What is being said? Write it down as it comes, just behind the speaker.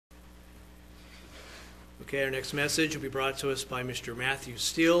Okay, our next message will be brought to us by Mr. Matthew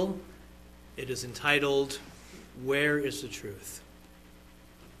Steele. It is entitled, Where is the Truth?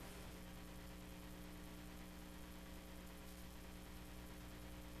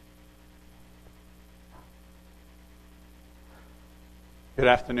 Good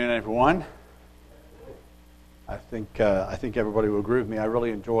afternoon, everyone. I think everybody will agree with me. I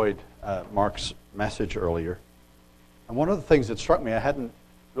really enjoyed Mark's message earlier. And one of the things that struck me, I hadn't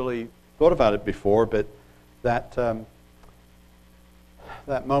really thought about it before, but that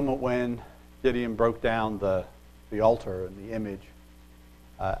moment when Gideon broke down the altar and the image,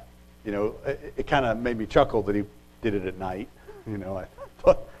 it kind of made me chuckle that he did it at night.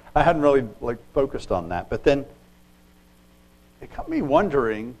 I hadn't really focused on that, but then it got me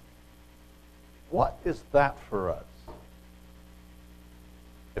wondering, what is that for us?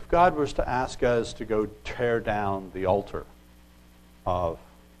 If God was to ask us to go tear down the altar of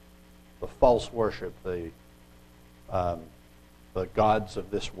the false worship, the gods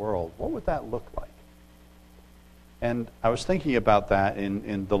of this world, what would that look like? And I was thinking about that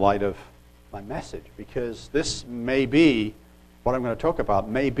in the light of my message, because this may be, what I'm going to talk about,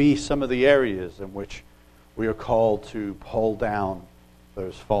 may be some of the areas in which we are called to pull down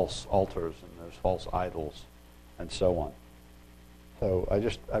those false altars and those false idols and so on. So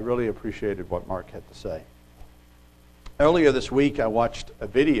I really appreciated what Mark had to say. Earlier this week, I watched a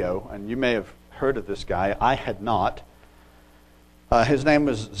video, and you may have heard of this guy. I had not. His name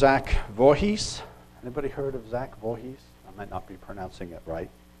was Zach Vorhies. Anybody heard of Zach Vorhies? I might not be pronouncing it right.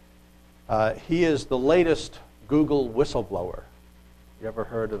 He is the latest Google whistleblower. You ever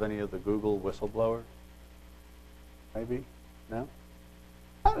heard of any of the Google whistleblowers? Maybe? No?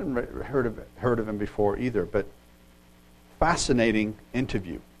 I hadn't heard of him before either, but fascinating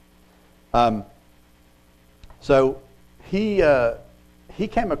interview. So he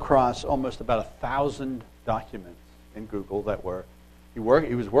came across almost about 1,000 documents in Google that were, he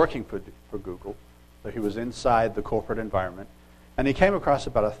was working for Google, so he was inside the corporate environment, and he came across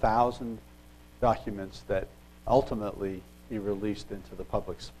about 1,000 documents that ultimately he released into the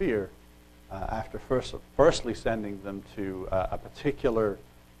public sphere after firstly sending them to a particular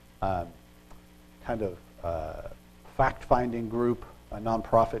kind of fact-finding group, a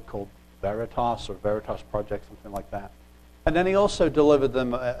nonprofit called Veritas or Veritas Project, something like that. And then he also delivered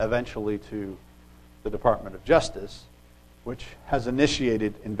them eventually to the Department of Justice, which has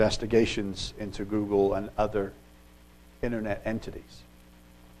initiated investigations into Google and other internet entities.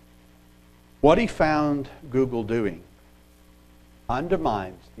 What he found Google doing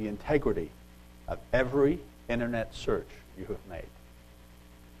undermines the integrity of every internet search you have made.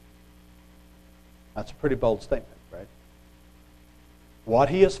 That's a pretty bold statement, right? What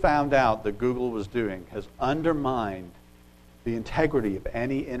he has found out that Google was doing has undermined the integrity of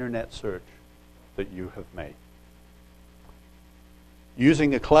any internet search that you have made.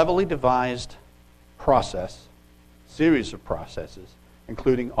 Using a cleverly devised process, series of processes,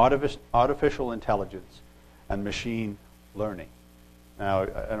 including artificial intelligence and machine learning. Now, I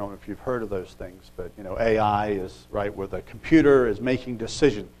don't know if you've heard of those things, but AI is right where the computer is making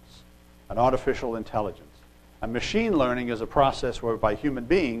decisions, and artificial intelligence. And machine learning is a process whereby human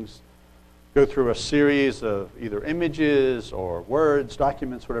beings go through a series of either images or words,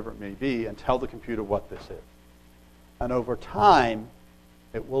 documents, whatever it may be, and tell the computer what this is. And over time,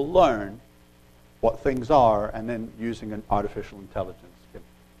 it will learn what things are, and then using an artificial intelligence can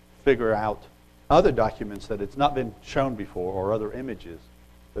figure out other documents that it's not been shown before, or other images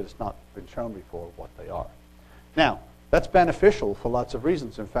that it's not been shown before, what they are. Now, that's beneficial for lots of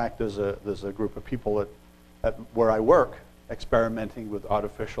reasons. In fact, there's a group of people at where I work experimenting with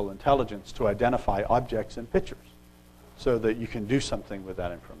artificial intelligence to identify objects in pictures so that you can do something with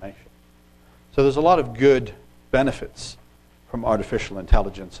that information. So there's a lot of good benefits from artificial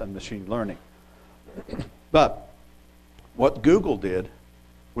intelligence and machine learning. But what Google did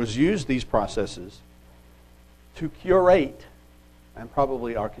was use these processes to curate, and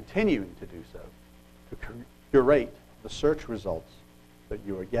probably are continuing to do so, to curate the search results that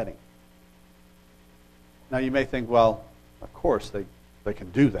you are getting. Now you may think, well, of course they can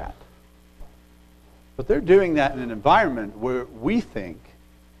do that. But they're doing that in an environment where we think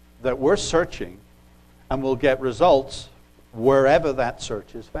that we're searching and we'll get results wherever that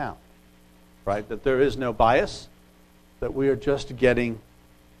search is found. Right? That there is no bias, that we are just getting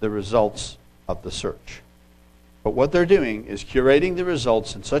the results of the search. But what they're doing is curating the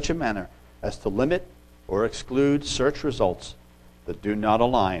results in such a manner as to limit or exclude search results that do not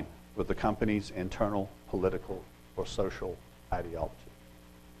align with the company's internal political or social ideology.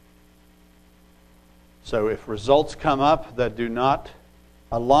 So if results come up that do not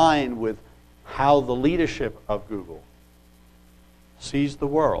align with how the leadership of Google sees the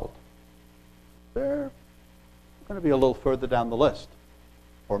world, they're going to be a little further down the list,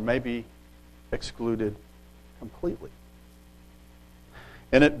 or maybe excluded completely.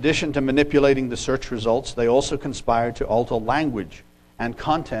 In addition to manipulating the search results, they also conspired to alter language and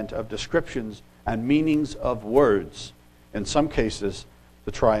content of descriptions and meanings of words, in some cases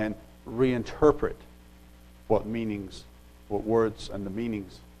to try and reinterpret what words and the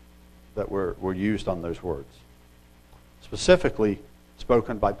meanings that were used on those words. Specifically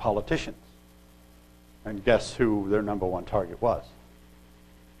spoken by politicians. And guess who their number one target was?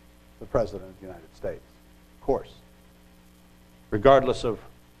 The President of the United States, of course. Regardless of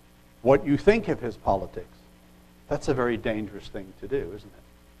what you think of his politics, that's a very dangerous thing to do, isn't it?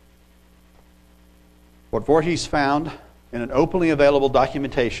 What Voorhees found in an openly available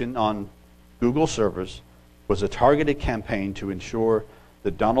documentation on Google servers was a targeted campaign to ensure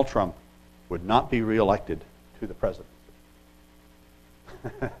that Donald Trump would not be reelected to the presidency.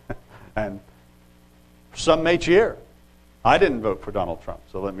 And some may cheer. I didn't vote for Donald Trump,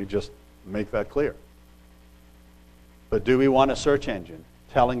 so let me just make that clear. But do we want a search engine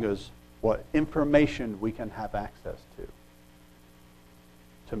telling us what information we can have access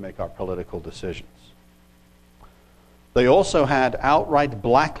to make our political decisions? They also had outright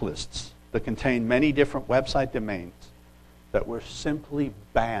blacklists that contained many different website domains that were simply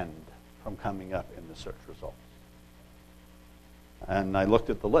banned from coming up in the search results. And I looked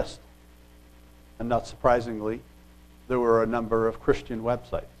at the list. And not surprisingly, there were a number of Christian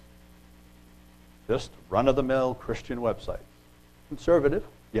websites. Just run-of-the-mill Christian websites. Conservative,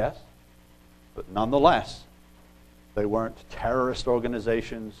 yes, but nonetheless, they weren't terrorist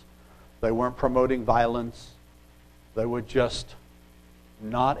organizations. They weren't promoting violence. They were just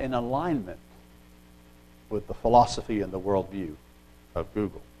not in alignment with the philosophy and the worldview of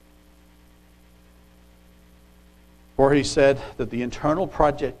Google. For he said that the internal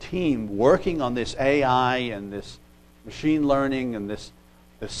project team working on this AI and this machine learning and this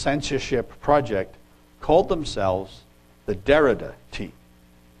censorship project called themselves the Derrida team.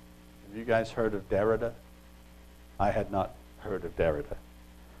 Have you guys heard of Derrida? I had not heard of Derrida.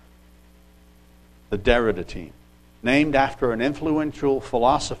 The Derrida team, named after an influential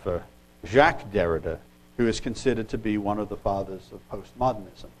philosopher, Jacques Derrida, who is considered to be one of the fathers of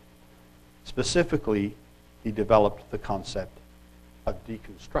postmodernism. Specifically, he developed the concept of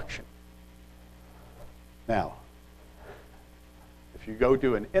deconstruction. Now, if you go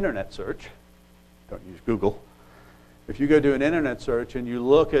do an internet search, don't use Google, if you go do an internet search and you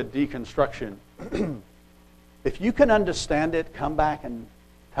look at deconstruction, if you can understand it, come back and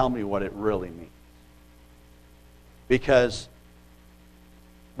tell me what it really means. Because,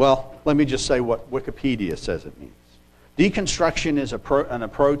 well, let me just say what Wikipedia says it means. Deconstruction is an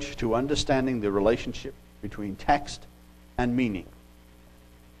approach to understanding the relationship between text and meaning.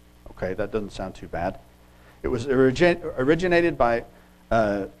 Okay, that doesn't sound too bad. It was originated by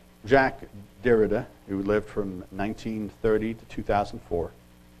Jacques Derrida, who lived from 1930 to 2004,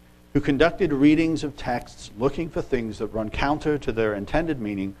 who conducted readings of texts looking for things that run counter to their intended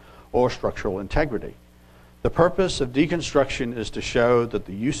meaning or structural integrity. The purpose of deconstruction is to show that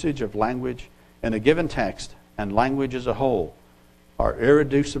the usage of language in a given text and language as a whole are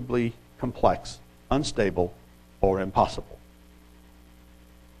irreducibly complex, unstable, or impossible.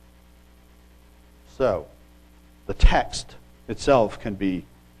 So, the text itself can be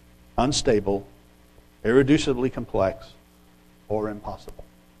unstable, irreducibly complex, or impossible.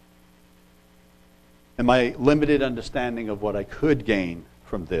 In my limited understanding of what I could gain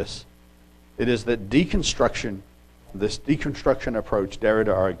from this, it is that deconstruction, this deconstruction approach,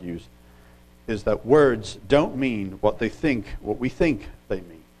 Derrida argues, is that words don't mean what we think they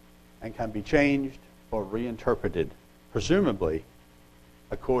mean, and can be changed or reinterpreted, presumably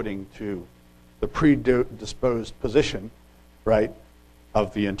according to the predisposed position, right,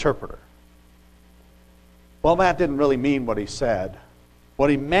 of the interpreter. Well, Matt didn't really mean what he said. What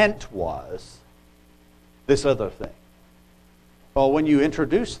he meant was this other thing. Well, when you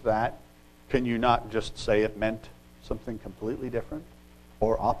introduce that, can you not just say it meant something completely different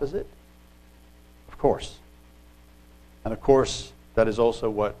or opposite? Of course. And of course, that is also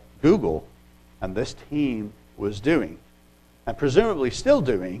what Google and this team was doing, and presumably still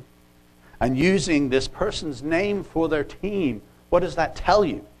doing, and using this person's name for their team. What does that tell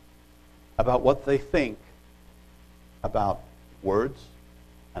you about what they think about words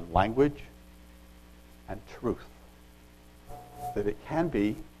and language and truth? That it can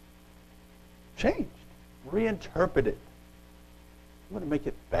be changed, reinterpreted. I'm going to make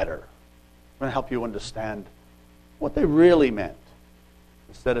it better. I'm going to help you understand what they really meant.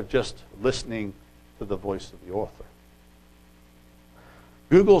 instead of just listening to the voice of the author.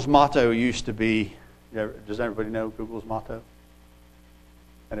 Google's motto used to be, does everybody know Google's motto?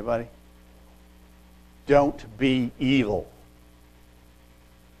 Anybody? Don't be evil.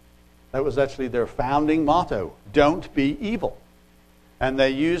 That was actually their founding motto. Don't be evil. And they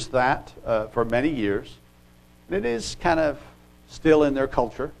used that for many years. And it is kind of still in their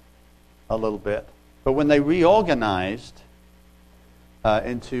culture a little bit. But when they reorganized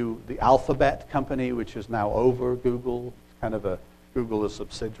into the Alphabet company, which is now over Google, it's kind of Google is a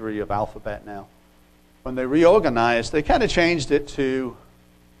subsidiary of Alphabet now. When they reorganized, they kind of changed it to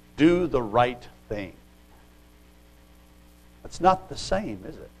do the right thing. That's not the same,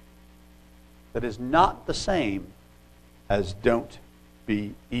 is it? That is not the same as don't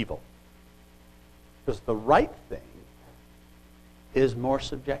be evil. Because the right thing is more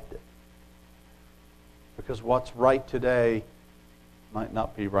subjective. Because what's right today might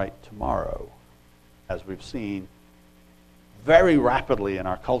not be right tomorrow, as we've seen very rapidly in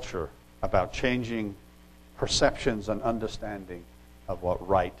our culture about changing perceptions and understanding of what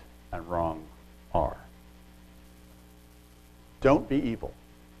right and wrong are. Don't be evil.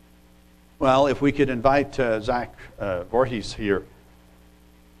 Well, if we could invite Zach Voorhees here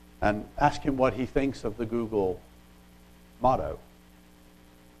and ask him what he thinks of the Google motto,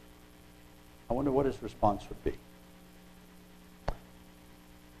 I wonder what his response would be.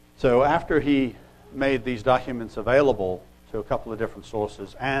 So after he made these documents available to a couple of different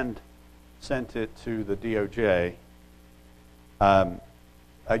sources and sent it to the DOJ,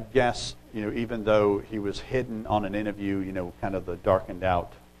 I guess, even though he was hidden on an interview, kind of the darkened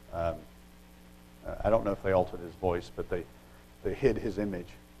out, I don't know if they altered his voice, but they hid his image.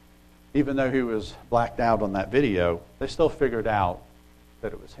 Even though he was blacked out on that video, they still figured out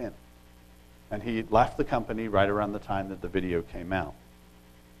that it was him. And he left the company right around the time that the video came out.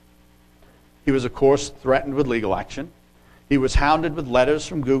 He was, of course, threatened with legal action. He was hounded with letters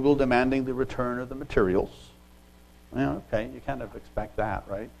from Google demanding the return of the materials. Well, okay, you kind of expect that,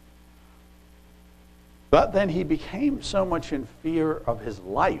 right? But then he became so much in fear of his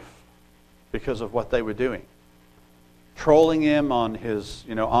life because of what they were doing. Trolling him on his,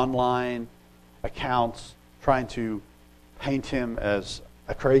 online accounts, trying to paint him as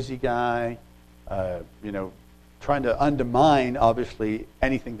a crazy guy, trying to undermine, obviously,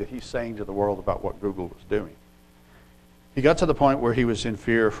 anything that he's saying to the world about what Google was doing. He got to the point where he was in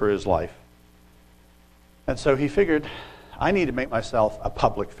fear for his life. And so he figured, I need to make myself a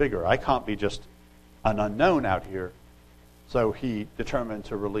public figure. I can't be just an unknown out here. So he determined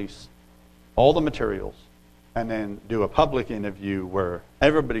to release all the materials and then do a public interview where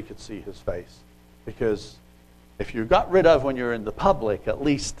everybody could see his face. Because if you got rid of when you're in the public, at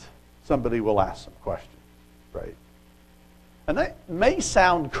least somebody will ask some questions, right? And that may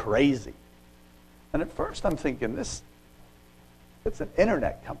sound crazy. And at first I'm thinking, it's an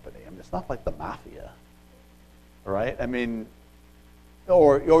internet company. I mean, it's not like the mafia, right? I mean,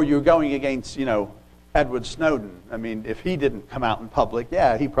 or you're going against, Edward Snowden. I mean, if he didn't come out in public,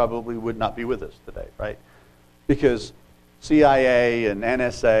 he probably would not be with us today, right? Because CIA and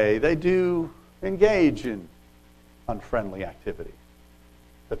NSA, they do engage in unfriendly activity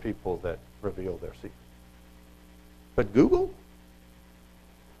to people that reveal their secrets. But Google?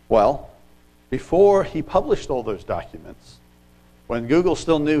 Well, before he published all those documents, when Google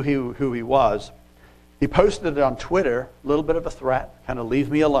still knew who he was, he posted it on Twitter, a little bit of a threat, kind of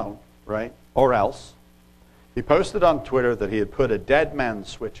leave me alone, right? Or else. He posted on Twitter that he had put a dead man's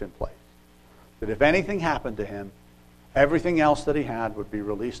switch in place. That if anything happened to him, everything else that he had would be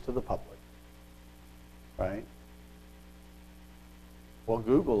released to the public. Right? Well,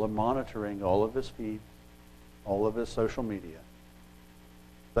 Google are monitoring all of his feeds, all of his social media.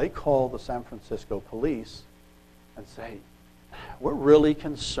 They call the San Francisco police and say, we're really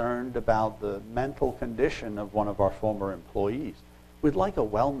concerned about the mental condition of one of our former employees. We'd like a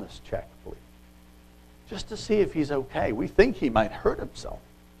wellness check, please. Just to see if he's okay. We think he might hurt himself.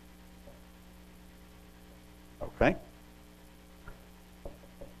 Okay?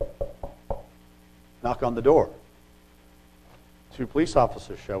 Knock on the door. 2 police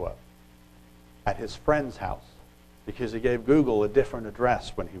officers show up at his friend's house because he gave Google a different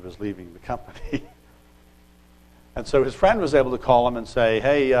address when he was leaving the company. And so his friend was able to call him and say,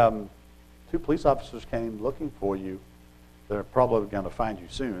 hey, 2 police officers came looking for you. They're probably going to find you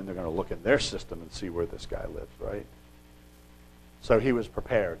soon. They're going to look in their system and see where this guy lives, right? So he was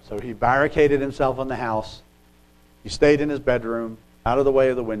prepared. So he barricaded himself in the house. He stayed in his bedroom, out of the way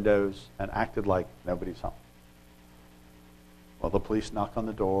of the windows, and acted like nobody's home. Well, the police knock on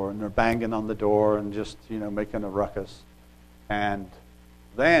the door, and they're banging on the door and just, making a ruckus. And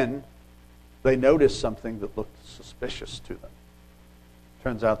Then they noticed something that looked suspicious to them.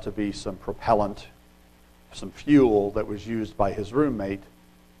 Turns out to be some propellant, some fuel that was used by his roommate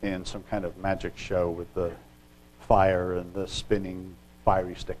in some kind of magic show with the fire and the spinning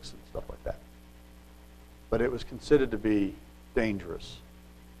fiery sticks and stuff like that. But it was considered to be dangerous.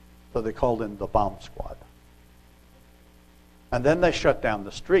 So they called in the bomb squad. And then they shut down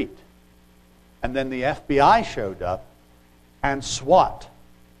the street. And then the FBI showed up and SWAT.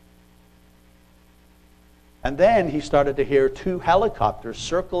 And then he started to hear 2 helicopters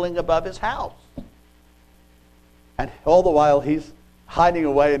circling above his house. And all the while he's hiding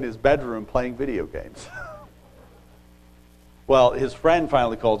away in his bedroom playing video games. Well, his friend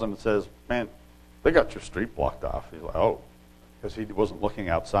finally calls him and says, "Man, they got your street blocked off." He's like, "Oh," because he wasn't looking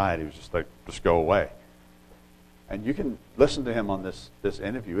outside. He was just like, "Just go away." And you can listen to him on this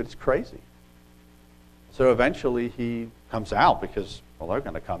interview. It's crazy. So eventually he comes out because, well, they're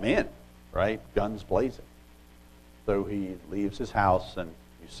going to come in, right? Guns blazing. So he leaves his house, and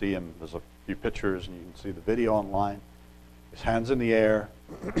you see him. There's a few pictures, and you can see the video online. His hands in the air.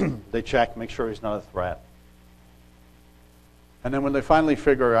 They check, make sure he's not a threat. And then when they finally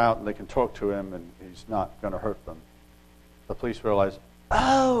figure out and they can talk to him and he's not going to hurt them, the police realize,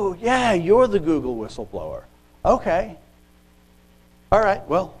 "Oh, yeah, you're the Google whistleblower. Okay. All right,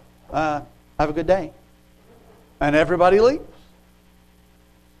 well, have a good day." And everybody leaves.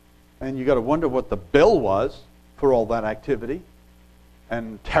 And you got to wonder what the bill was for all that activity,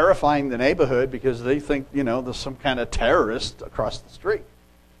 and terrifying the neighborhood because they think, there's some kind of terrorist across the street.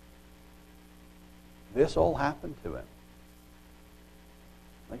 This all happened to him.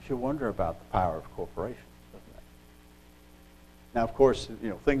 Makes you wonder about the power of corporations, doesn't it? Now, of course,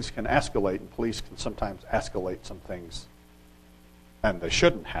 things can escalate, and police can sometimes escalate some things, and they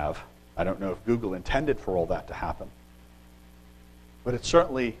shouldn't have. I don't know if Google intended for all that to happen. But it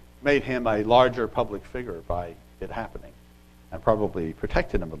certainly made him a larger public figure by it happening, and probably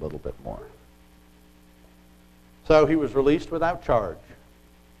protected him a little bit more. So he was released without charge,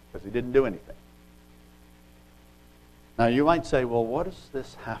 because he didn't do anything. Now you might say, well, what does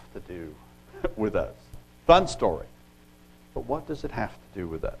this have to do with us? Fun story. But what does it have to do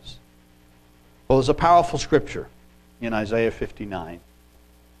with us? Well, there's a powerful scripture in Isaiah 59.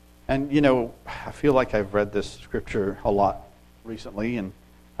 And, I feel like I've read this scripture a lot recently, and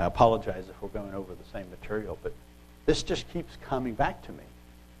I apologize if we're going over the same material, but this just keeps coming back to me.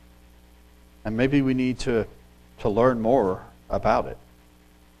 And maybe we need to learn more about it.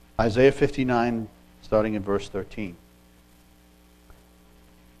 Isaiah 59, starting in verse 13.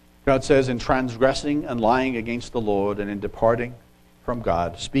 God says, "In transgressing and lying against the Lord, and in departing from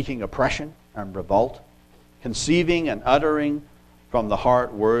God, speaking oppression and revolt, conceiving and uttering from the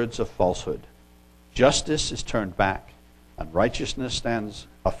heart words of falsehood, justice is turned back, and righteousness stands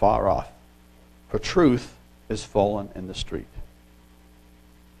afar off, for truth is fallen in the street,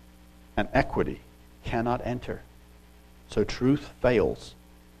 and equity cannot enter. So truth fails,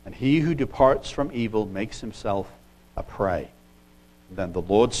 and he who departs from evil makes himself a prey. Then the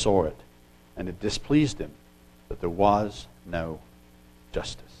Lord saw it, and it displeased him that there was no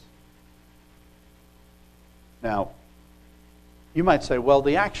justice." Now, you might say, well,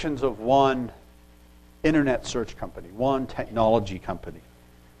 the actions of one internet search company, one technology company,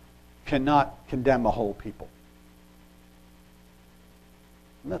 cannot condemn a whole people.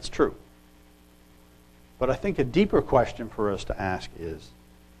 And that's true. But I think a deeper question for us to ask is,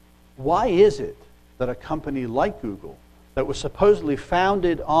 why is it that a company like Google, that was supposedly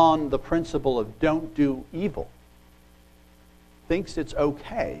founded on the principle of don't do evil, thinks it's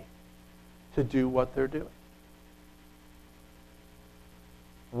okay to do what they're doing?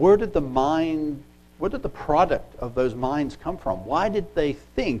 Where did the product of those minds come from? Why did they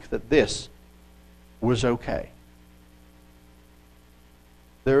think that this was okay?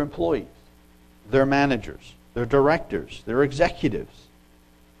 Their employees, their managers, their directors, their executives,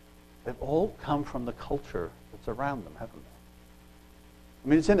 they've all come from the culture that's around them, haven't they? I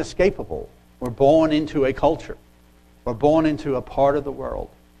mean, it's inescapable. We're born into a culture. We're born into a part of the world,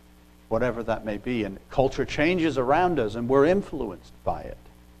 whatever that may be, and culture changes around us, and we're influenced by it.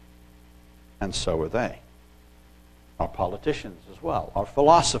 And so are they. Our politicians as well, our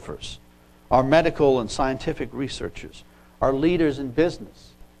philosophers, our medical and scientific researchers, our leaders in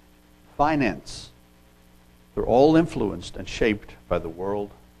business, finance. They're all influenced and shaped by the world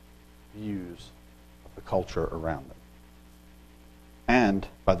views of the culture around them, and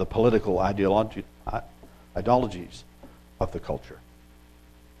by the political ideologies of the culture.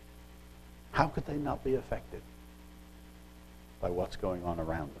 How could they not be affected by what's going on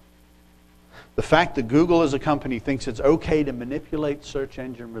around them? The fact that Google as a company thinks it's okay to manipulate search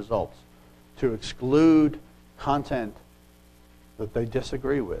engine results to exclude content that they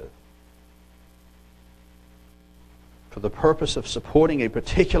disagree with for the purpose of supporting a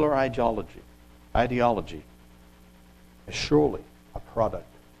particular ideology is surely a product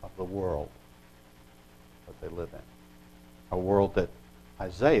of the world that they live in, a world that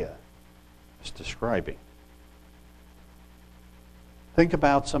Isaiah is describing. Think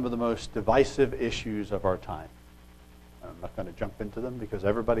about some of the most divisive issues of our time. I'm not going to jump into them because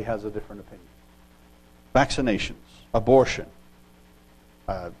everybody has a different opinion. Vaccinations, abortion,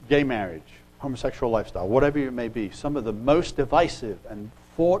 gay marriage, homosexual lifestyle, whatever it may be, some of the most divisive and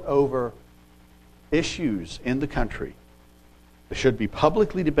fought over issues in the country that should be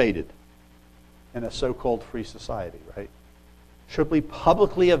publicly debated in a so-called free society, right? Should be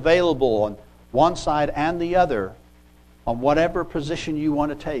publicly available on one side and the other on whatever position you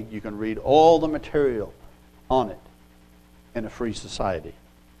want to take. You can read all the material on it in a free society.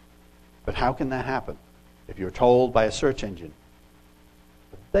 But how can that happen if you're told by a search engine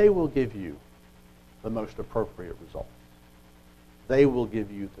that they will give you the most appropriate results? They will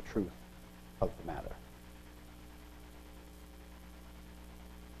give you the truth of the matter.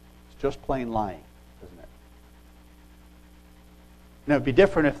 It's just plain lying, isn't it? Now, it'd be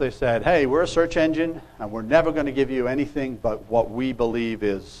different if they said, hey, we're a search engine, and we're never going to give you anything but what we believe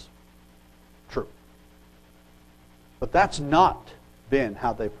is true. But that's not been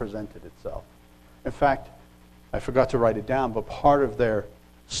how they presented itself. In fact, I forgot to write it down, but part of their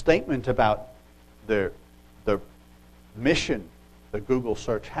statement about the mission that Google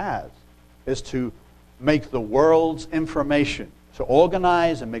Search has is to make the world's information, to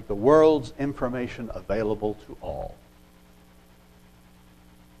organize and make the world's information available to all.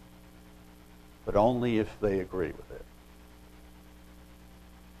 But only if they agree with it.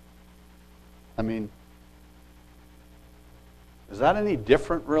 I mean, is that any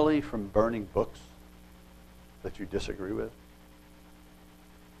different, really, from burning books that you disagree with?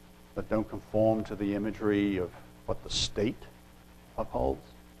 That don't conform to the imagery of what the state upholds?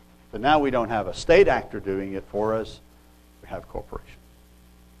 But now we don't have a state actor doing it for us. We have corporations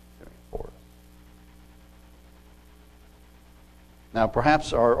doing it for us. Now,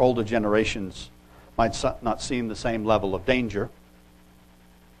 perhaps our older generations might not seem the same level of danger,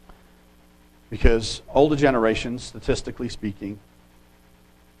 because older generations, statistically speaking,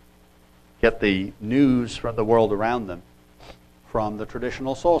 get the news from the world around them from the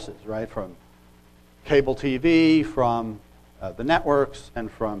traditional sources, right? From cable TV, from the networks, and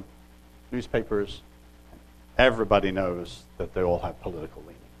from newspapers. Everybody knows that they all have political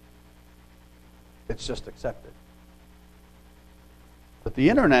leaning. It's just accepted. But the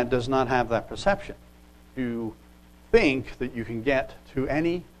internet does not have that perception. You think that you can get to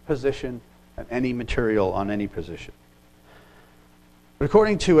any position and any material on any position. But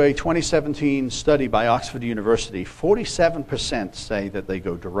according to a 2017 study by Oxford University, 47% say that they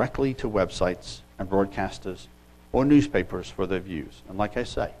go directly to websites and broadcasters or newspapers for their views. And like I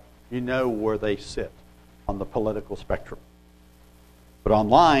say, you know where they sit on the political spectrum. But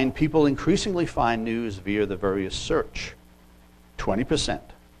online, people increasingly find news via the various search, 20%,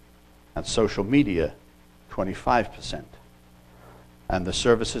 and social media, 25%, and the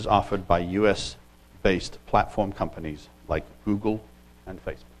services offered by US-based platform companies like Google and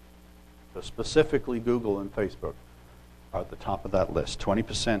Facebook. So specifically, Google and Facebook are at the top of that list,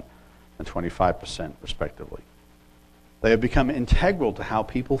 20% and 25% respectively. They have become integral to how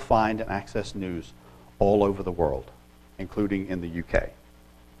people find and access news all over the world, including in the UK.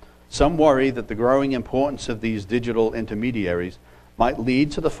 Some worry that the growing importance of these digital intermediaries might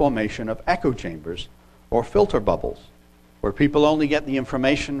lead to the formation of echo chambers or filter bubbles, where people only get the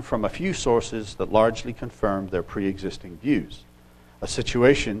information from a few sources that largely confirm their pre-existing views, a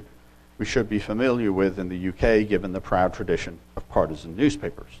situation we should be familiar with in the UK given the proud tradition of partisan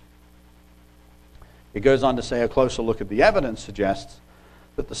newspapers. It goes on to say a closer look at the evidence suggests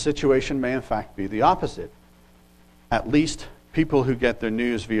that the situation may in fact be the opposite. At least people who get their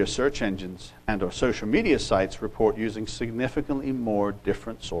news via search engines and or social media sites report using significantly more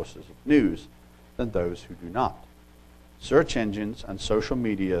different sources of news than those who do not. Search engines and social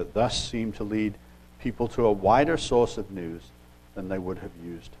media thus seem to lead people to a wider source of news than they would have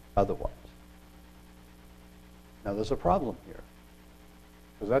used otherwise. Now there's a problem here,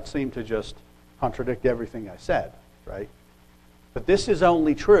 because that seemed to just contradict everything I said, right? But this is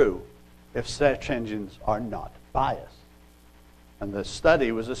only true if search engines are not biased. And the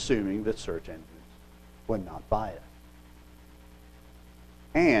study was assuming that search engines were not biased.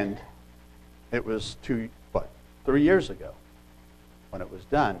 And it was 3 years ago. when it was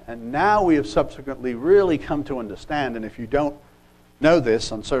done. And now we have subsequently really come to understand, and if you don't know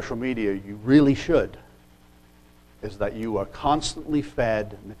this on social media, you really should, is that you are constantly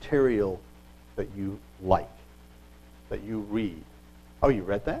fed material that you like, that you read. Oh, you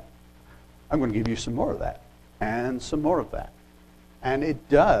read that? I'm going to give you some more of that, and some more of that. And it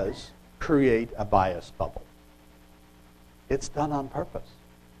does create a bias bubble. It's done on purpose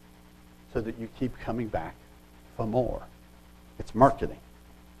so that you keep coming back for more. It's marketing.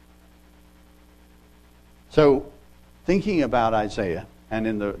 So thinking about Isaiah, and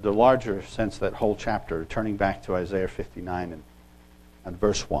in the larger sense, that whole chapter, turning back to Isaiah 59 and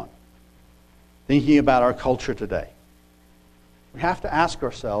verse 1, thinking about our culture today, we have to ask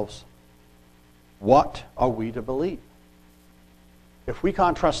ourselves, what are we to believe? If we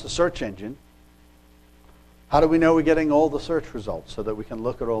can't trust the search engine, how do we know we're getting all the search results so that we can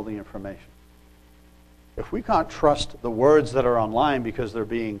look at all the information? If we can't trust the words that are online because they're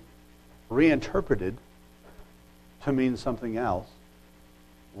being reinterpreted to mean something else,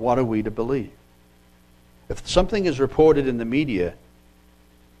 what are we to believe? If something is reported in the media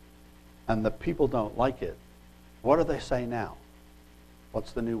and the people don't like it, what do they say now?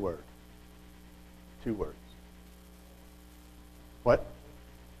 What's the new word? 2 words. What?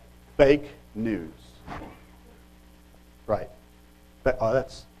 Fake news. Right. Oh,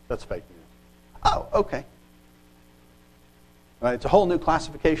 that's fake news. Oh, okay. Right, it's a whole new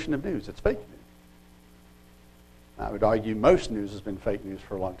classification of news. It's fake news. I would argue most news has been fake news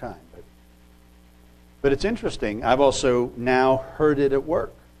for a long time. But it's interesting. I've also now heard it at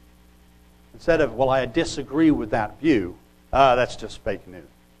work. Instead of, well, I disagree with that view, that's just fake news.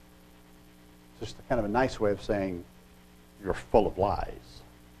 It's just kind of a nice way of saying you're full of lies.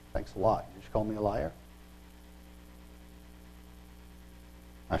 Thanks a lot. You just call me a liar?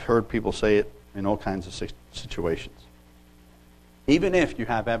 I've heard people say it in all kinds of situations. Even if you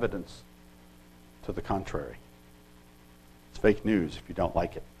have evidence to the contrary. It's fake news if you don't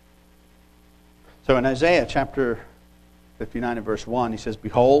like it. So in Isaiah chapter 59 and verse 1, he says,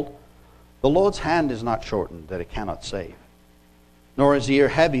 "Behold, the Lord's hand is not shortened that it cannot save, nor his ear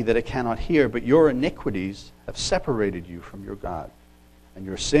heavy that it cannot hear, but your iniquities have separated you from your God, and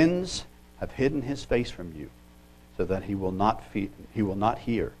your sins have hidden his face from you, so that he will not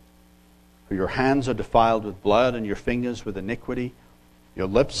hear. For your hands are defiled with blood, and your fingers with iniquity. Your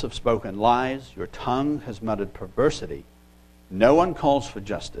lips have spoken lies, your tongue has muttered perversity. No one calls for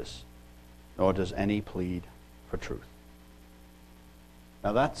justice, nor does any plead for truth."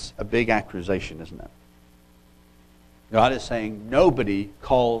 Now that's a big accusation, isn't it? God is saying nobody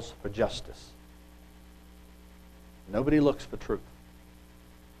calls for justice. Nobody looks for truth.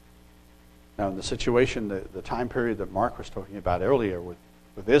 Now in the situation, the time period that Mark was talking about earlier with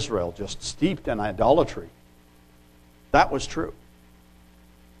Israel just steeped in idolatry, that was true.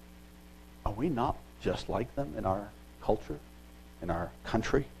 Are we not just like them in our culture, in our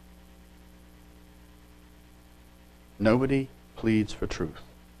country? Nobody pleads for truth.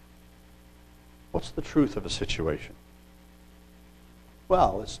 What's the truth of a situation?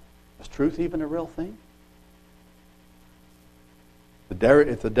 Well, is truth even a real thing?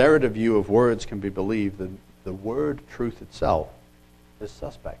 If the Derrida view of words can be believed, then the word truth itself is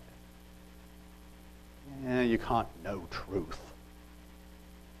suspect. You can't know truth.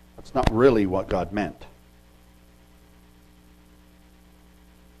 That's not really what God meant.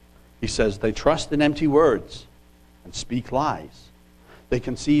 He says, they trust in empty words and speak lies. They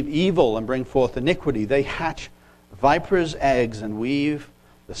conceive evil and bring forth iniquity. They hatch viper's eggs and weave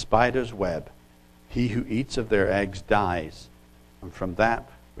the spider's web. He who eats of their eggs dies, and from that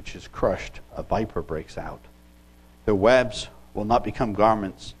which is crushed a viper breaks out. Their webs will not become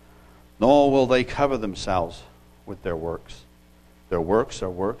garments, nor will they cover themselves with their works. Their works are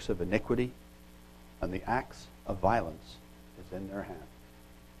works of iniquity, and the axe of violence is in their hand.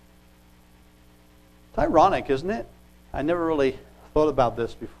 It's ironic, isn't it? I never really thought about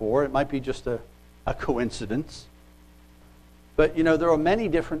this before. It might be just a coincidence. But, there are many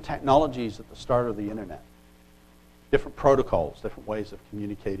different technologies at the start of the internet. Different protocols, different ways of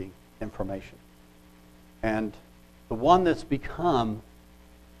communicating information. And the one that's become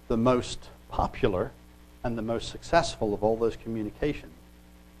the most popular and the most successful of all those communications,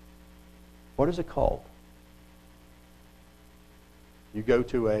 what is it called? You go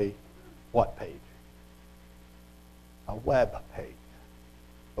to a what page? A web page.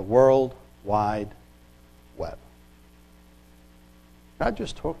 The World Wide Web. God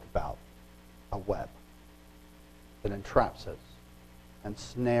just talked about a web that entraps us and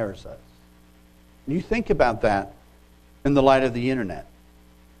snares us. And you think about that in the light of the internet.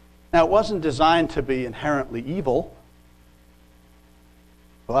 Now, it wasn't designed to be inherently evil.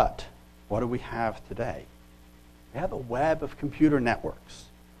 But what do we have today? We have a web of computer networks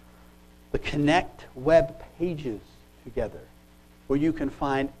that connect web pages together, where you can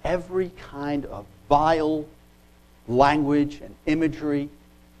find every kind of vile language and imagery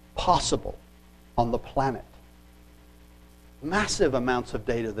possible on the planet. Massive amounts of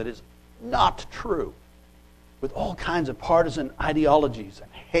data that is not true, with all kinds of partisan ideologies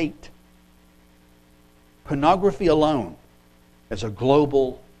and hate. Pornography alone is a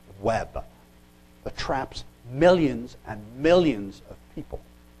global web that traps millions and millions of people.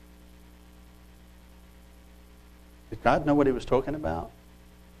 Did God know what he was talking about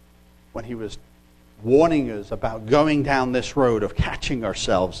when he was warning us about going down this road of catching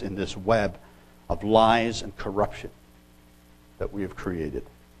ourselves in this web of lies and corruption that we have created?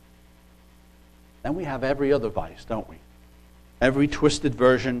 Then we have every other vice, don't we? Every twisted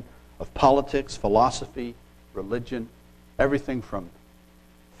version of politics, philosophy, religion, everything from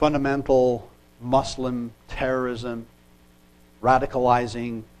fundamental Muslim terrorism,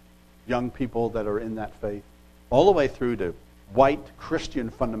 radicalizing young people that are in that faith, all the way through to white Christian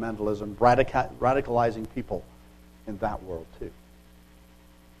fundamentalism, radicalizing people in that world too.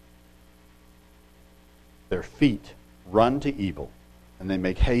 Their feet run to evil, and they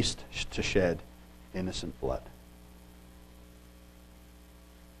make haste to shed innocent blood.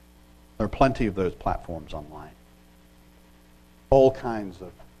 There are plenty of those platforms online. All kinds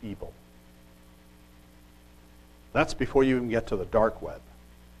of evil. That's before you even get to the dark web,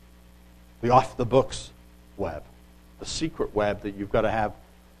 the off-the-books web, the secret web that you've got to have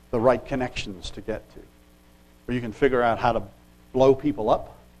the right connections to get to, where you can figure out how to blow people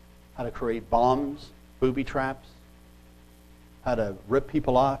up, how to create bombs, booby traps, how to rip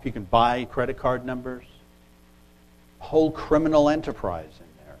people off. You can buy credit card numbers. A whole criminal enterprise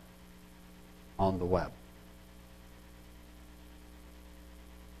in there on the web.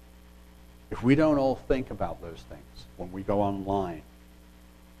 If we don't all think about those things when we go online,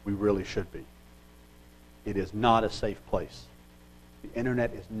 we really should be. It is not a safe place. The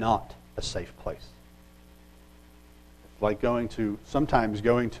internet is not a safe place. It's like sometimes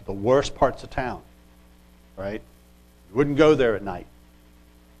going to the worst parts of town, right? You wouldn't go there at night.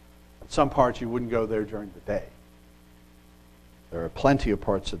 At some parts you wouldn't go there during the day. There are plenty of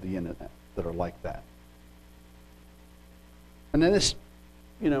parts of the internet that are like that. And then this,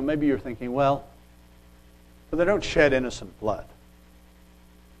 maybe you're thinking, well, but they don't shed innocent blood.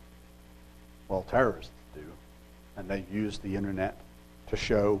 Well, terrorists do, and they use the internet to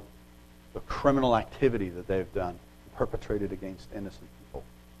show the criminal activity that they've done, perpetrated against innocent people.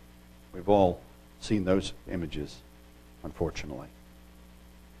 We've all seen those images, unfortunately.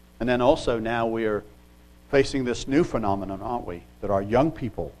 And then also now we are facing this new phenomenon, aren't we, that our young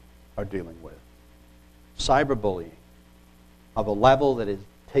people are dealing with. Cyberbullying of a level that is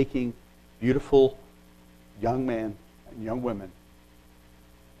taking beautiful young men and young women,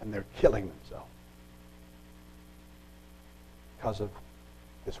 and they're killing themselves because of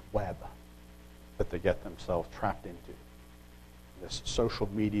this web that they get themselves trapped into, this social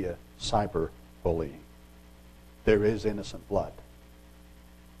media cyberbullying. There is innocent blood,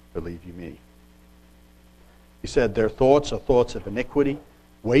 believe you me. He said, their thoughts are thoughts of iniquity,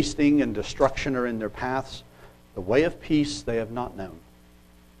 wasting and destruction are in their paths. The way of peace they have not known,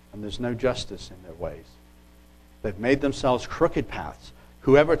 and there's no justice in their ways. They've made themselves crooked paths.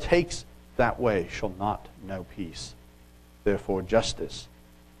 Whoever takes that way shall not know peace. Therefore, justice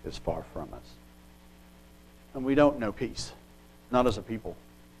is far from us. And we don't know peace, not as a people.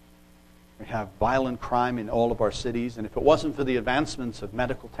 We have violent crime in all of our cities, and if it wasn't for the advancements of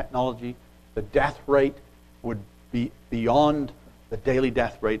medical technology, the death rate would be beyond the daily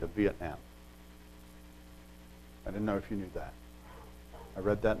death rate of Vietnam. I didn't know if you knew that. I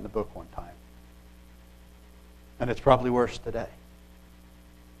read that in the book one time. And it's probably worse today.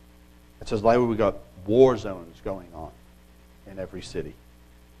 It says like we got war zones going on in every city.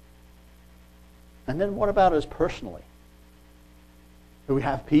 And then what about us personally? Do we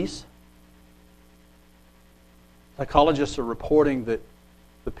have peace? Psychologists are reporting that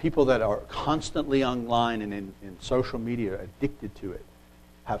the people that are constantly online and in social media addicted to it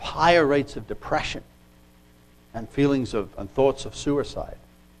have higher rates of depression and feelings of and thoughts of suicide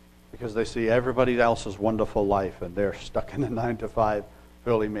because they see everybody else's wonderful life and they're stuck in a 9-to-5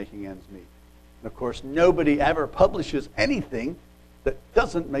 barely making ends meet. And of course, nobody ever publishes anything that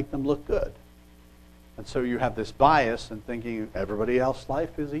doesn't make them look good. And so you have this bias in thinking everybody else's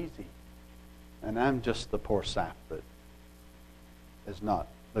life is easy. And I'm just the poor sap that is not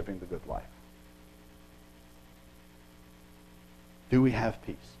living the good life. Do we have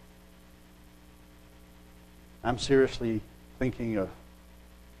peace? I'm seriously thinking of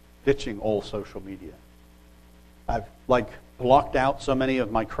ditching all social media. I've like blocked out so many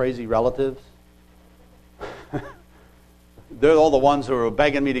of my crazy relatives. They're all the ones who were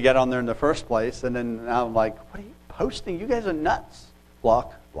begging me to get on there in the first place, and then now I'm like, what are you posting? You guys are nuts.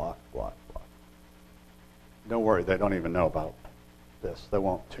 Block, block, block, block. Don't worry, they don't even know about this. They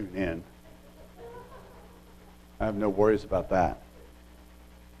won't tune in. I have no worries about that.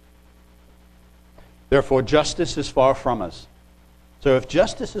 Therefore, justice is far from us. So if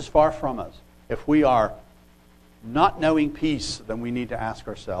justice is far from us, if we are not knowing peace, then we need to ask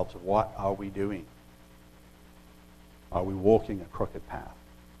ourselves, what are we doing? Are we walking a crooked path?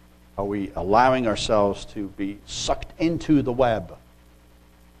 Are we allowing ourselves to be sucked into the web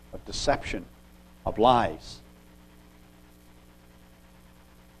of deception, of lies?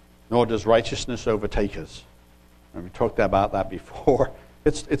 Nor does righteousness overtake us. And we talked about that before.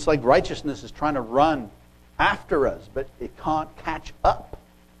 It's like righteousness is trying to run after us, but it can't catch up.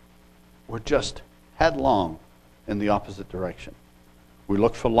 We're just headlong in the opposite direction. We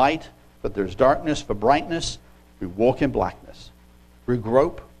look for light, but there's darkness for brightness. We walk in blackness. We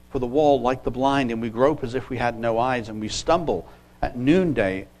grope for the wall like the blind, and we grope as if we had no eyes, and we stumble at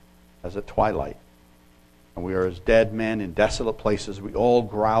noonday as at twilight. And we are as dead men in desolate places. We all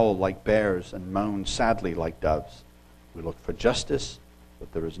growl like bears and moan sadly like doves. We look for justice,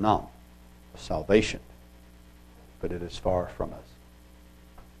 but there is none. For salvation, but it is far from us.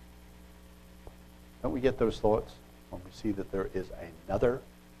 Don't we get those thoughts when we see that there is another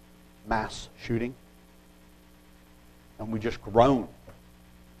mass shooting? And we just groan.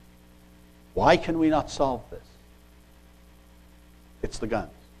 Why can we not solve this? It's the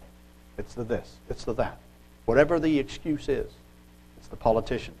guns. It's the this. It's the that. Whatever the excuse is, it's the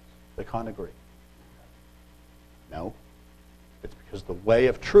politicians. They can't agree. No. It's because the way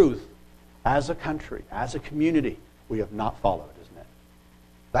of truth, as a country, as a community, we have not followed, isn't it?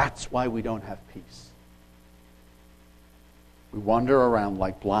 That's why we don't have peace. We wander around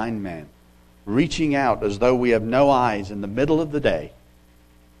like blind men, reaching out as though we have no eyes in the middle of the day,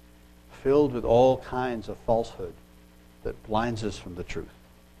 filled with all kinds of falsehood that blinds us from the truth.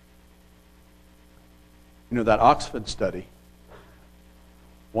 You know, that Oxford study,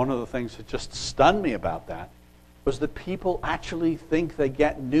 one of the things that just stunned me about that was that people actually think they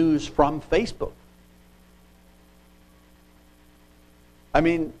get news from Facebook. I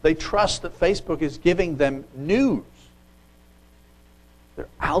mean, they trust that Facebook is giving them news. Their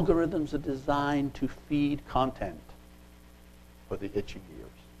algorithms are designed to feed content for the itching ears.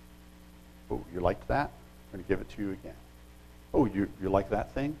 Oh, you liked that? I'm going to give it to you again. Oh, you like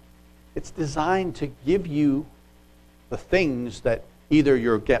that thing? It's designed to give you the things that either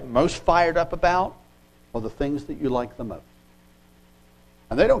you get most fired up about or the things that you like the most.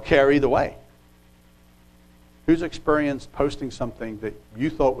 And they don't care either way. Who's experienced posting something that you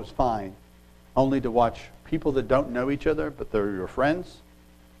thought was fine only to watch people that don't know each other, but they're your friends,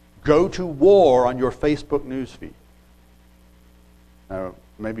 go to war on your Facebook news feed? Now,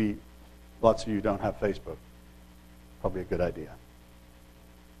 maybe lots of you don't have Facebook. Probably a good idea.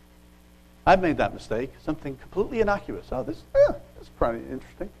 I've made that mistake. Something completely innocuous. Oh, this is pretty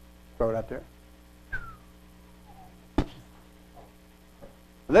interesting. Throw it out there.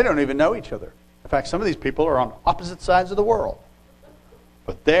 They don't even know each other. In fact, some of these people are on opposite sides of the world.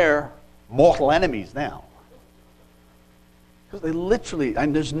 But they're mortal enemies now. Because they literally,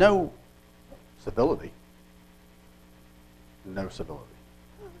 and there's no civility. No civility.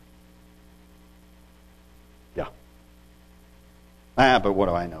 Yeah. But what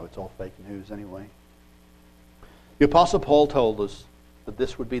do I know? It's all fake news anyway. The Apostle Paul told us that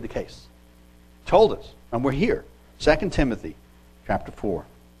this would be the case. He told us, and we're here. 2 Timothy chapter 4.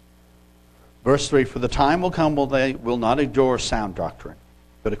 Verse 3, for the time will come when they will not endure sound doctrine,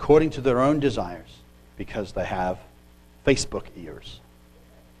 but according to their own desires, because they have Facebook ears.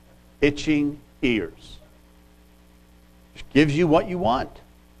 Itching ears. Just gives you what you want.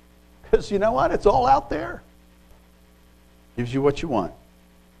 Because you know what? It's all out there. Gives you what you want.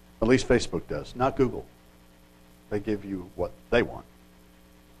 At least Facebook does, not Google. They give you what they want.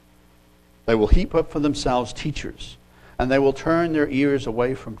 They will heap up for themselves teachers, and they will turn their ears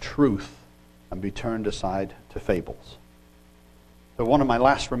away from truth and be turned aside to fables. So one of my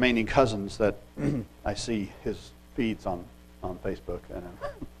last remaining cousins that I see his feeds on Facebook, and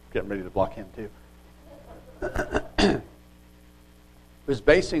I'm getting ready to block him too, was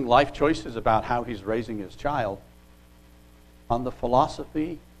basing life choices about how he's raising his child on the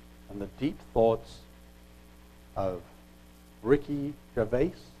philosophy and the deep thoughts of Ricky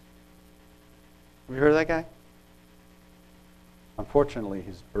Gervais. Have you heard of that guy? Unfortunately,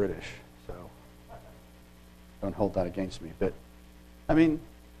 he's British, so don't hold that against me. But, I mean,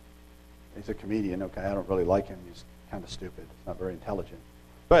 He's a comedian. Okay, I don't really like him. He's kind of stupid. He's not very intelligent.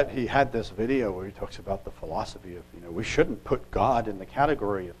 But he had this video where he talks about the philosophy of, we shouldn't put God in the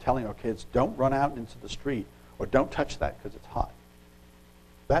category of telling our kids, don't run out into the street or don't touch that because it's hot.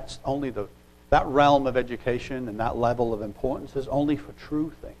 That's only that realm of education and that level of importance is only for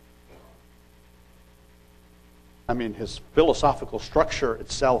true things. I mean, his philosophical structure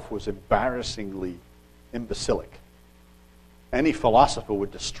itself was embarrassingly imbecilic. Any philosopher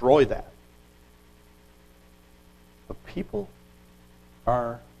would destroy that. But people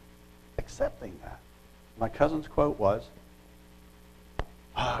are accepting that. My cousin's quote was,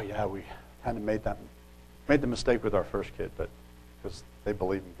 "Oh yeah, we kind of made the mistake with our first kid, but because they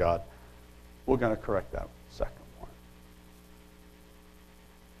believe in God, we're going to correct that with the second one."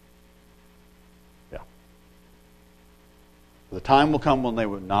 Yeah. The time will come when they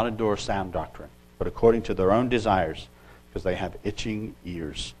will not endure sound doctrine, but according to their own desires, because they have itching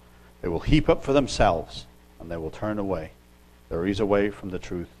ears. They will heap up for themselves, and they will turn away. Their ears away from the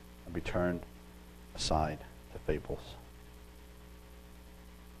truth and be turned aside to fables.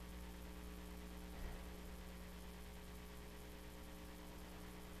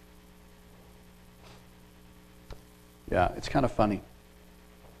 Yeah, it's kind of funny.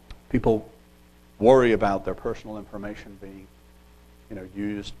 People worry about their personal information being,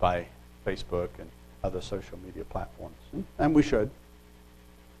 used by Facebook and other social media platforms, and we should.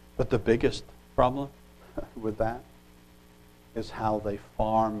 But the biggest problem with that is how they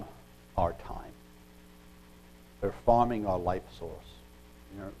farm our time. They're farming our life source.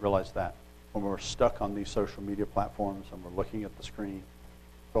 Realize that when we're stuck on these social media platforms and we're looking at the screen,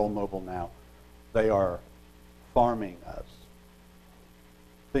 it's all mobile now, they are farming us.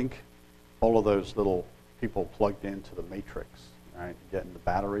 Think all of those little people plugged into the matrix, right, getting the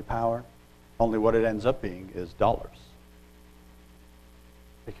battery power. Only what it ends up being is dollars.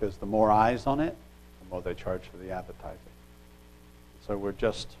 Because the more eyes on it, the more they charge for the advertising. So we're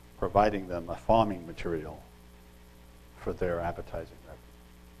just providing them a farming material for their advertising revenue.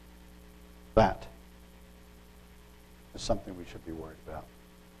 That is something we should be worried about.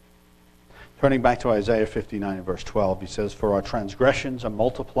 Turning back to Isaiah 59 and verse 12, he says, "For our transgressions are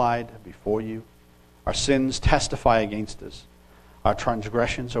multiplied before you. Our sins testify against us. Our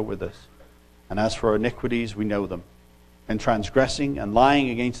transgressions are with us. And as for our iniquities, we know them. In transgressing and lying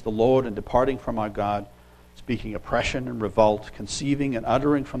against the Lord and departing from our God, speaking oppression and revolt, conceiving and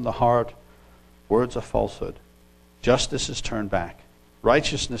uttering from the heart words of falsehood. Justice is turned back.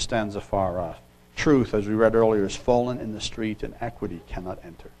 Righteousness stands afar off. Truth, as we read earlier, is fallen in the street, and equity cannot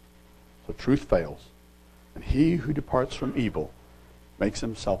enter." So truth fails. And he who departs from evil makes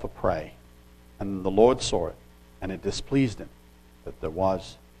himself a prey. And the Lord saw it, and it displeased him that there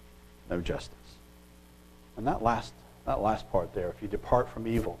was no justice. And that last part there, if you depart from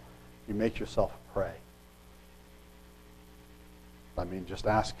evil, you make yourself a prey. I mean, just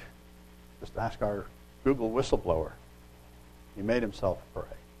ask our Google whistleblower. He made himself a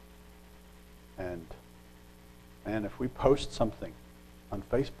prey. And if we post something on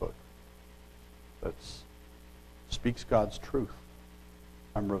Facebook that speaks God's truth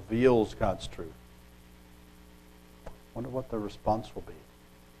and reveals God's truth, I wonder what the response will be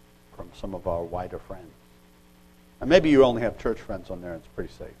from some of our wider friends. And maybe you only have church friends on there and it's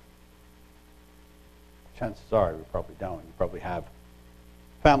pretty safe. Chances are you probably don't. You probably have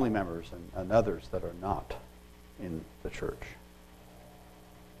family members and others that are not in the church.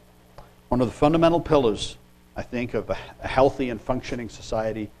 One of the fundamental pillars, I think, of a healthy and functioning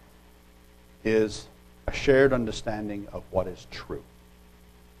society is a shared understanding of what is true.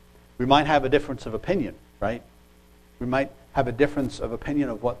 We might have a difference of opinion, right? We might have a difference of opinion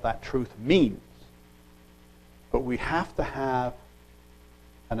of what that truth means. But we have to have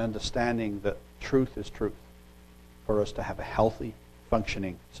an understanding that truth is truth for us to have a healthy,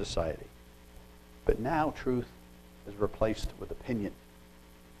 functioning society. But now truth is replaced with opinion.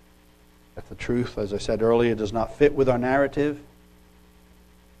 If the truth, as I said earlier, does not fit with our narrative,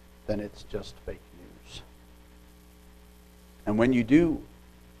 then it's just fake news. And when you do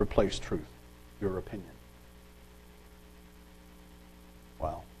replace truth, your opinion,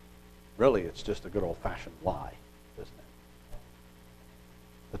 well, really it's just a good old-fashioned lie, isn't it?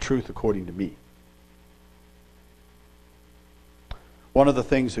 The truth according to me. One of the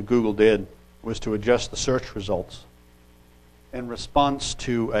things that Google did was to adjust the search results in response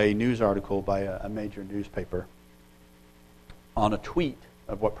to a news article by a major newspaper on a tweet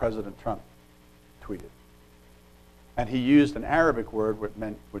of what President Trump tweeted. And he used an Arabic word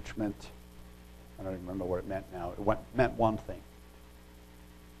which meant, I don't even remember what it meant now, it meant one thing.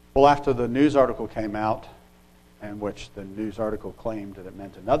 Well, after the news article came out, in which the news article claimed that it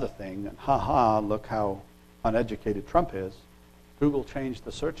meant another thing, and look how uneducated Trump is, Google changed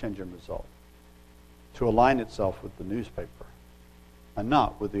the search engine result to align itself with the newspaper and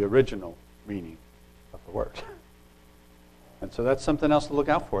not with the original meaning of the word. And so that's something else to look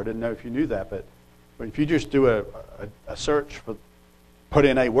out for. I didn't know if you knew that, but if you just do a search for, put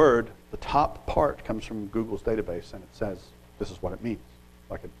in a word, the top part comes from Google's database, and it says this is what it means,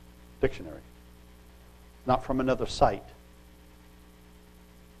 like a dictionary. Not from another site.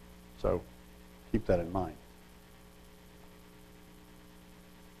 So keep that in mind.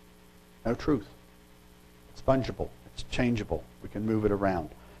 No truth. It's fungible. It's changeable. We can move it around.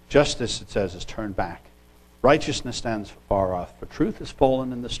 Justice, it says, is turned back. Righteousness stands far off, for truth has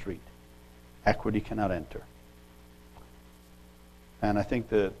fallen in the street. Equity cannot enter. And I think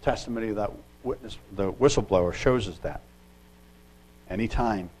the testimony of that witness, the whistleblower, shows us that.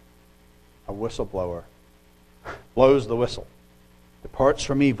 Anytime a whistleblower blows the whistle, departs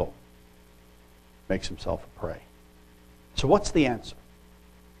from evil, makes himself a prey. So what's the answer?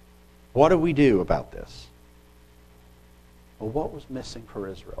 What do we do about this? Well, what was missing for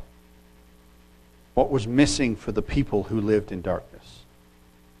Israel? What was missing for the people who lived in darkness?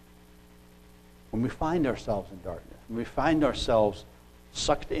 When we find ourselves in darkness, when we find ourselves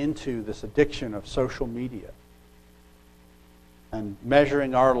sucked into this addiction of social media and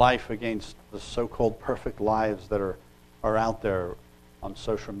measuring our life against the so-called perfect lives that are out there on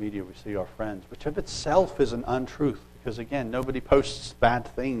social media, we see our friends, which of itself is an untruth, because again, nobody posts bad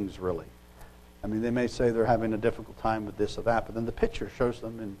things really. I mean, they may say they're having a difficult time with this or that, but then the picture shows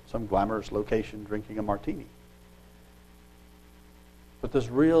them in some glamorous location drinking a martini. But there's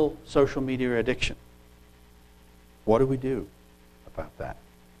real social media addiction. What do we do about that?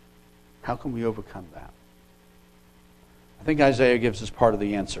 How can we overcome that? I think Isaiah gives us part of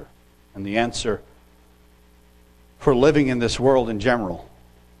the answer. And the answer for living in this world in general,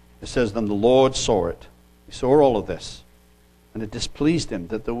 it says, then the Lord saw it. He saw all of this. And it displeased him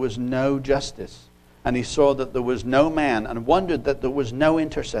that there was no justice. And he saw that there was no man, and wondered that there was no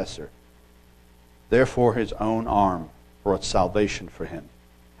intercessor. Therefore his own arm brought salvation for him,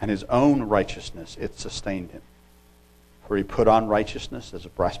 and his own righteousness, it sustained him. For he put on righteousness as a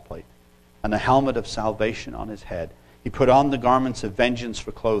breastplate, and a helmet of salvation on his head. He put on the garments of vengeance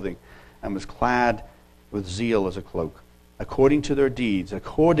for clothing, and was clad with zeal as a cloak. According to their deeds,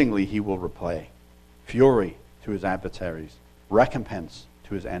 accordingly he will repay. Fury to his adversaries, recompense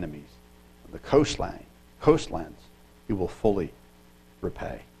to his enemies. And the coastlands he will fully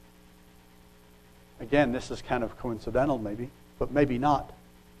repay. Again, this is kind of coincidental maybe, but maybe not.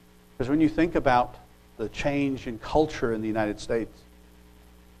 Because when you think about the change in culture in the United States,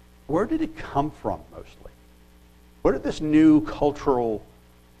 where did it come from mostly? Where did this new cultural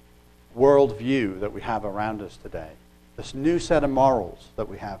worldview that we have around us today, this new set of morals that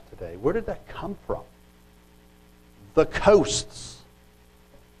we have today, where did that come from? The coasts.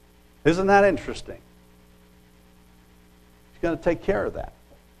 Isn't that interesting? He's going to take care of that.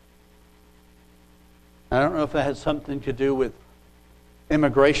 I don't know if that has something to do with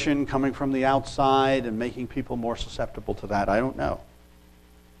immigration coming from the outside and making people more susceptible to that. I don't know.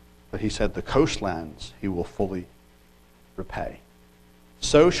 But he said, the coastlands he will fully repay.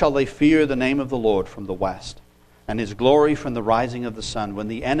 So shall they fear the name of the Lord from the west, and his glory from the rising of the sun. When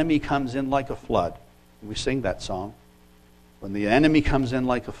the enemy comes in like a flood, we sing that song. When the enemy comes in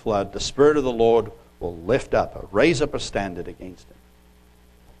like a flood, the Spirit of the Lord will lift up, raise up a standard against him.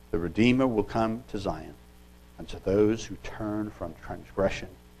 The Redeemer will come to Zion, and to those who turn from transgression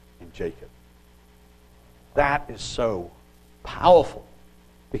in Jacob. That is so powerful.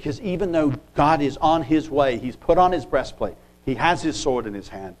 Because even though God is on his way, he's put on his breastplate, he has his sword in his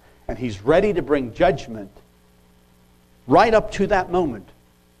hand, and he's ready to bring judgment, right up to that moment,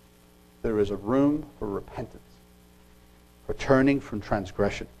 there is a room for repentance, for turning from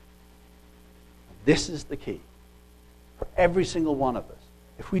transgression. This is the key for every single one of us.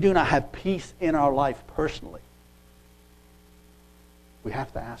 If we do not have peace in our life personally, we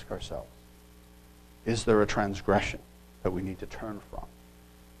have to ask ourselves, is there a transgression that we need to turn from?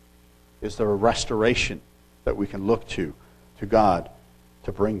 Is there a restoration that we can look to God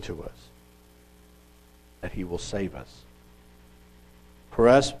to bring to us? That he will save us. For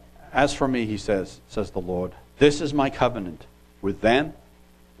as for me, he says the Lord, this is my covenant with them,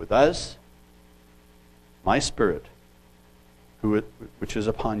 with us, my Spirit, which is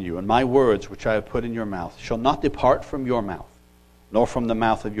upon you, and my words which I have put in your mouth shall not depart from your mouth, nor from the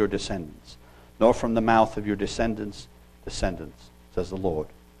mouth of your descendants, nor from the mouth of your descendants' descendants, says the Lord,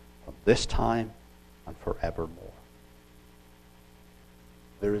 from this time and forevermore.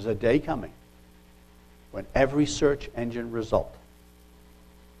 There is a day coming when every search engine result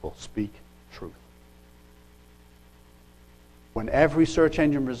will speak truth. When every search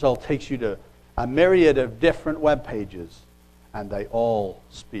engine result takes you to a myriad of different web pages, and they all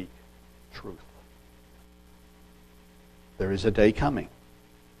speak truth. There is a day coming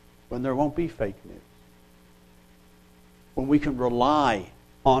when there won't be fake news. When we can rely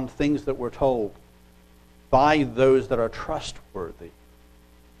on things that we're told by those that are trustworthy.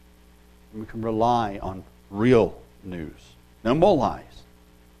 And we can rely on real news. No more lies.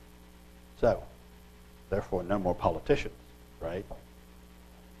 So, therefore, no more politicians, right?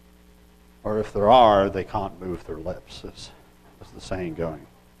 Or if there are, they can't move their lips, as the saying going.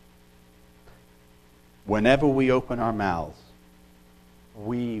 Whenever we open our mouths,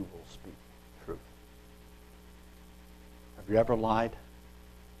 we will speak truth. Have you ever lied?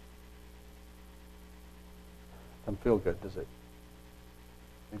 Doesn't feel good, does it?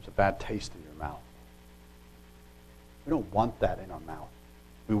 Leaves a bad taste in your mouth. We don't want that in our mouth.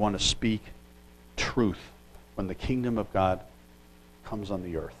 We want to speak truth when the kingdom of God comes on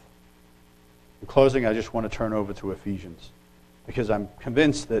the earth. In closing, I just want to turn over to Ephesians, because I'm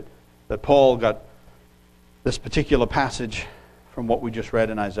convinced that Paul got this particular passage from what we just read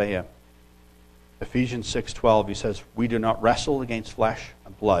in Isaiah. Ephesians 6:12, he says, "We do not wrestle against flesh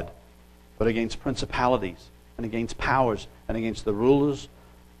and blood, but against principalities and against powers and against the rulers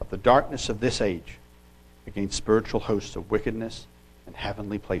of the darkness of this age, against spiritual hosts of wickedness in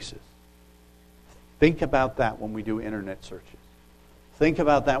heavenly places." Think about that when we do internet searches. Think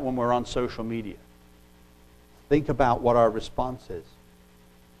about that when we're on social media. Think about what our response is.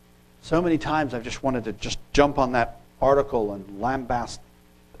 So many times I've just wanted to just jump on that article and lambast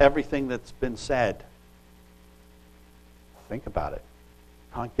everything that's been said. Think about it.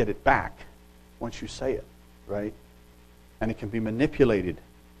 Can't get it back once you say it, right? And it can be manipulated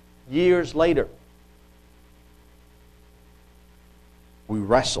years later. We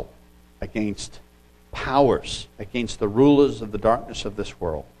wrestle against powers, against the rulers of the darkness of this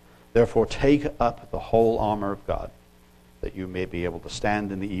world. Therefore, take up the whole armor of God, that you may be able to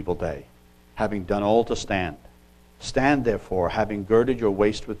stand in the evil day, having done all to stand. Stand, therefore, having girded your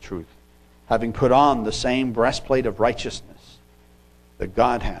waist with truth, having put on the same breastplate of righteousness that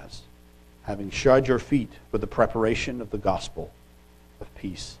God has, having shod your feet with the preparation of the gospel of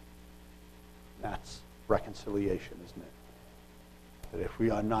peace. That's reconciliation, isn't it? That if we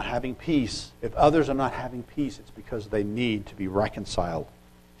are not having peace, if others are not having peace, it's because they need to be reconciled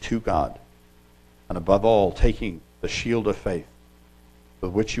to God. And above all, taking the shield of faith,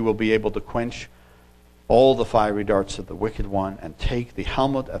 with which you will be able to quench all the fiery darts of the wicked one, and take the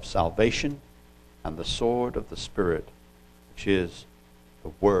helmet of salvation and the sword of the Spirit, which is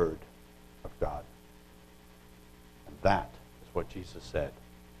the Word of God. And that is what Jesus said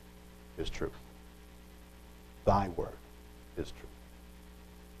is truth. Thy word is truth.